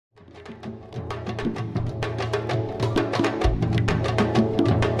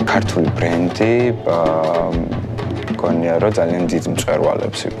ქართული ბრენდი მგონია რომ ძალიან დიდ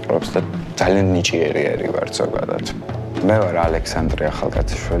მწვერვალებს იპყრობს და ძალიან ნიჭიერი ვარ ზოგადად. მე ვარ ალექსანდრე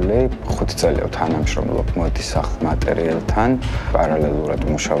ახალკაციშვილი, 5 წელია თანამშრომლობ მოდის Materielთან, პარალელურად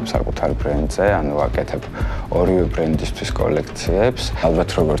მუშაობ საკუთარ ბრენდზე, ანუ ვაკეთებ ორივე ბრენდისთვის კოლექციებს. ალბათ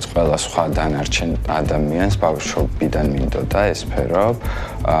როგორც ყველა სხვა დანარჩენ ადამიანს ბავშვობიდან მინდოდა ეს სფერო.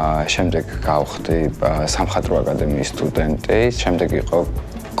 შემდეგ გავხდი სამხატვრო აკადემიის სტუდენტი, შემდეგ იყო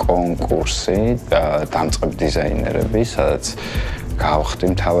კონკურსი დამწყებ დიზაინერების, სადაც გავხდი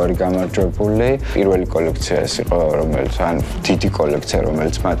მთავარი გამარჯვებული. პირველი კოლექცია ეს იყო, რომელიც დიდი კოლექცია,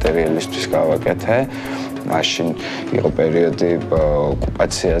 რომელიც Materielისთვის გავაკეთე. მაშინ იყო პერიოდი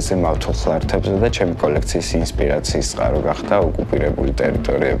ოკუპაციაზე, მავთულხლართებზე და ჩემი კოლექციის ინსპირაციის წყარო გახდა ოკუპირებული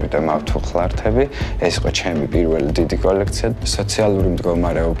ტერიტორიები და მავთულხლართები. ეს იყო ჩემი პირველი დიდი კოლექცია. სოციალური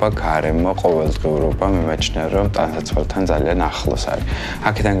მდგომარეობა, გარემო, ყოველდღიურობა მიმაჩნია, რომ ტანსაცმელთან ძალიან ახლოს არის.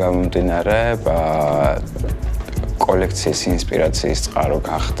 აქედან გამომდინარე, კოლექციის ინსპირაციის წყარო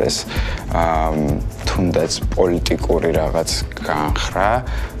გახდეს თუნდაც პოლიტიკური რაღაც განხრა,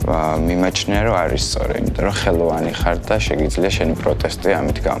 მიმაჩნია, რომ არის სწორი, იმიტომ რომ ხელოვანი ხარ და შეგიძლია შენი პროტესტი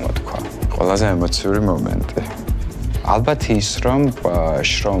ამით გამოთქვა. ყველაზე ემოციური მომენტი. ალბათ ის, რომ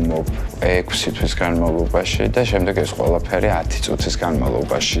შრომობ 6 თვის განმავლობაში და შემდეგ ეს ყველაფერი 10 წუთის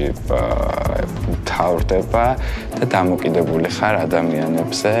განმავლობაში თავდება და დამოკიდებული ხარ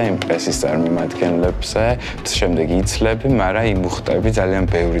ადამიანებზე, იმ პრესის წარმომადგენლებზე, შემდეგ იცლები, მაგრამ იმუხტები ძალიან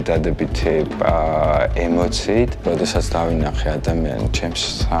ბევრი დადებითი ემოციით. როდესაც დავინახე ადამიანი ჩემს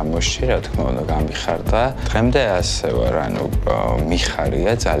სამოსში, რა თქმა უნდა, გამიხარდა. დღემდე ასე ვარ, ანუ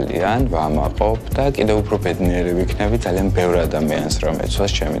მიხარია ძალიან, ვამაყობ და კიდევ უფრო ბედნიერი ვიქნები ძალიან ბევრ ადამიანს, რომ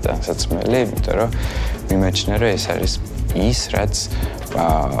ეცვას ჩემი ტანსაცმელი, იმიტომ რომ მიმაჩნია, რომ ეს არის ის, რაც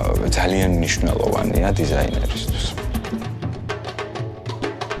ძალიან მნიშვნელოვანია დიზაინერისთვის.